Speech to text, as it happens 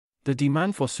The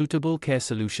demand for suitable care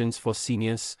solutions for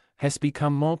seniors has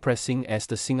become more pressing as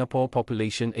the Singapore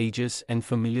population ages and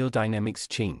familial dynamics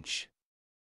change.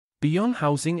 Beyond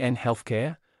housing and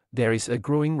healthcare, there is a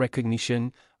growing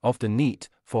recognition of the need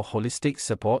for holistic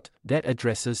support that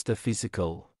addresses the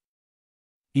physical,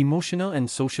 emotional and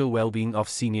social well-being of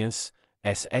seniors,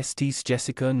 as ST's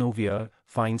Jessica Novier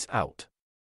finds out.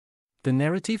 The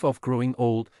narrative of growing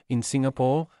old in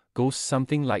Singapore goes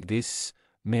something like this: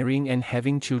 marrying and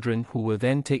having children who will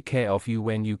then take care of you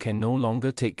when you can no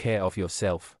longer take care of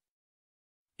yourself.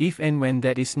 If and when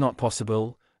that is not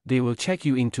possible, they will check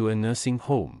you into a nursing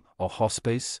home or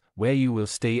hospice where you will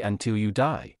stay until you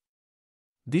die.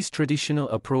 This traditional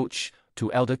approach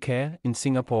to elder care in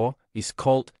Singapore is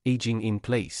called aging in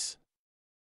place.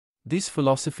 This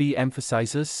philosophy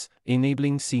emphasizes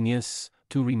enabling seniors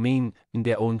to remain in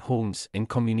their own homes and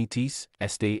communities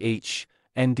as they age,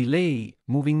 and delay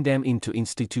moving them into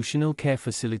institutional care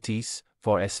facilities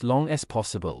for as long as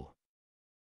possible.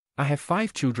 I have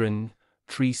 5 children,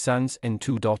 3 sons and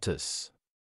 2 daughters.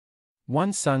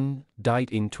 One son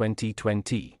died in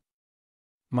 2020.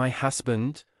 My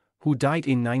husband, who died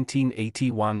in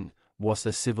 1981, was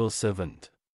a civil servant.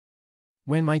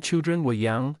 When my children were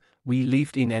young, we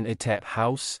lived in an attap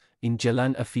house in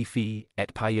Jalan Afifi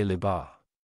at Paya Lebar.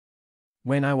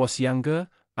 When I was younger,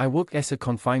 I worked as a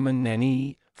confinement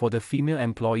nanny for the female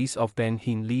employees of Ben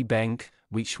Hin Lee Bank,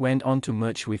 which went on to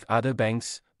merge with other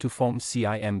banks to form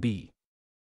CIMB.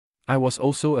 I was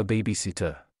also a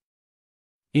babysitter.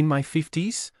 In my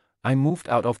 50s, I moved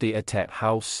out of the attap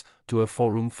house to a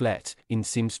 4-room flat in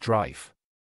Sims Drive.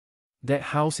 That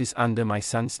house is under my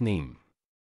son's name.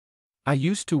 I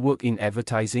used to work in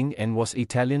advertising and was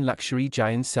Italian luxury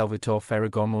giant Salvatore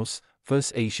Ferragamo's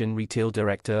first Asian retail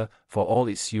director for all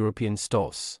its European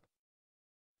stores.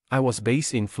 I was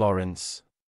based in Florence.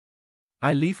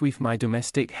 I lived with my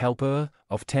domestic helper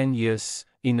of 10 years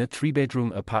in a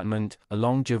 3-bedroom apartment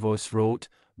along Jervois Road,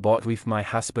 bought with my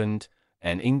husband,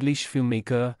 an English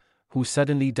filmmaker, who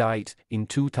suddenly died in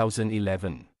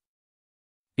 2011.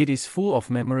 It is full of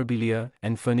memorabilia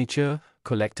and furniture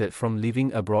collected from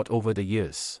living abroad over the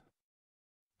years.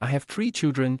 I have 3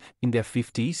 children in their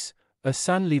 50s, a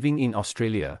son living in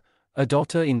Australia, a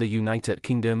daughter in the United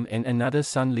Kingdom and another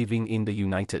son living in the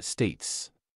United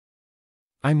States.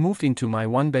 I moved into my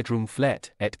 1-bedroom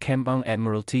flat at Kembang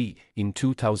Admiralty in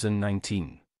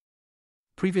 2019.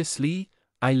 Previously,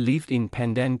 I lived in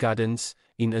Pandan Gardens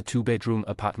in a 2-bedroom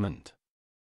apartment.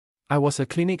 I was a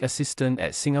clinic assistant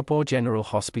at Singapore General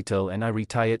Hospital and I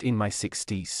retired in my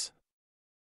 60s.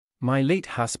 My late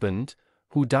husband,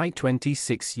 who died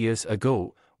 26 years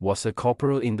ago, was a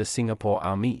corporal in the Singapore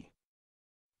Army.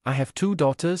 I have 2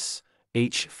 daughters,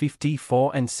 aged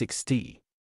 54 and 60.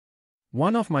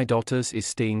 One of my daughters is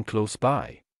staying close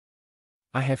by.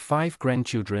 I have 5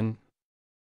 grandchildren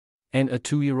and a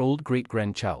 2-year-old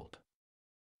great-grandchild.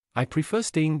 I prefer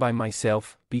staying by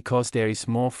myself because there is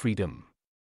more freedom.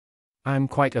 I'm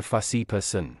quite a fussy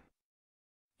person.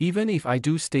 Even if I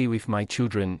do stay with my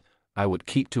children, I would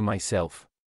keep to myself.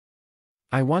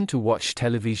 I want to watch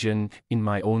television in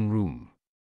my own room.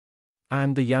 I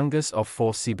am the youngest of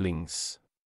 4 siblings.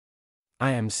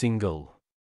 I am single.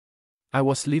 I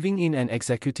was living in an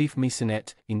executive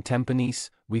maisonette in Tampines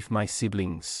with my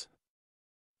siblings.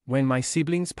 When my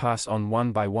siblings passed on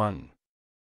one by one,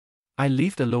 I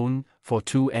lived alone for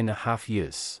 2.5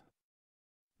 years.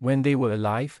 When they were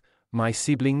alive, my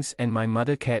siblings and my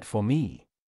mother cared for me.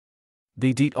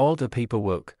 They did all the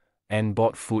paperwork and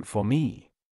bought food for me.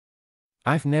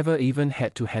 I've never even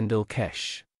had to handle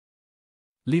cash.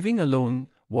 Living alone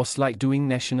was like doing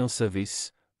national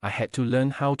service. I had to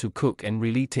learn how to cook and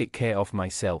really take care of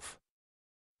myself.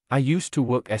 I used to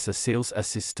work as a sales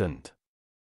assistant.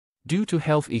 Due to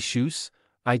health issues,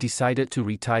 I decided to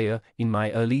retire in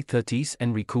my early 30s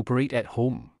and recuperate at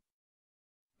home.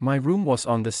 My room was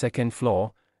on the 2nd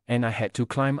floor, and I had to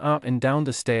climb up and down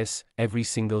the stairs every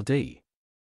single day.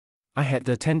 I had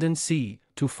the tendency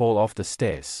to fall off the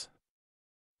stairs.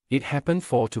 It happened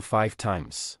 4 to 5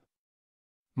 times.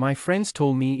 My friends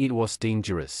told me it was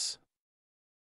dangerous.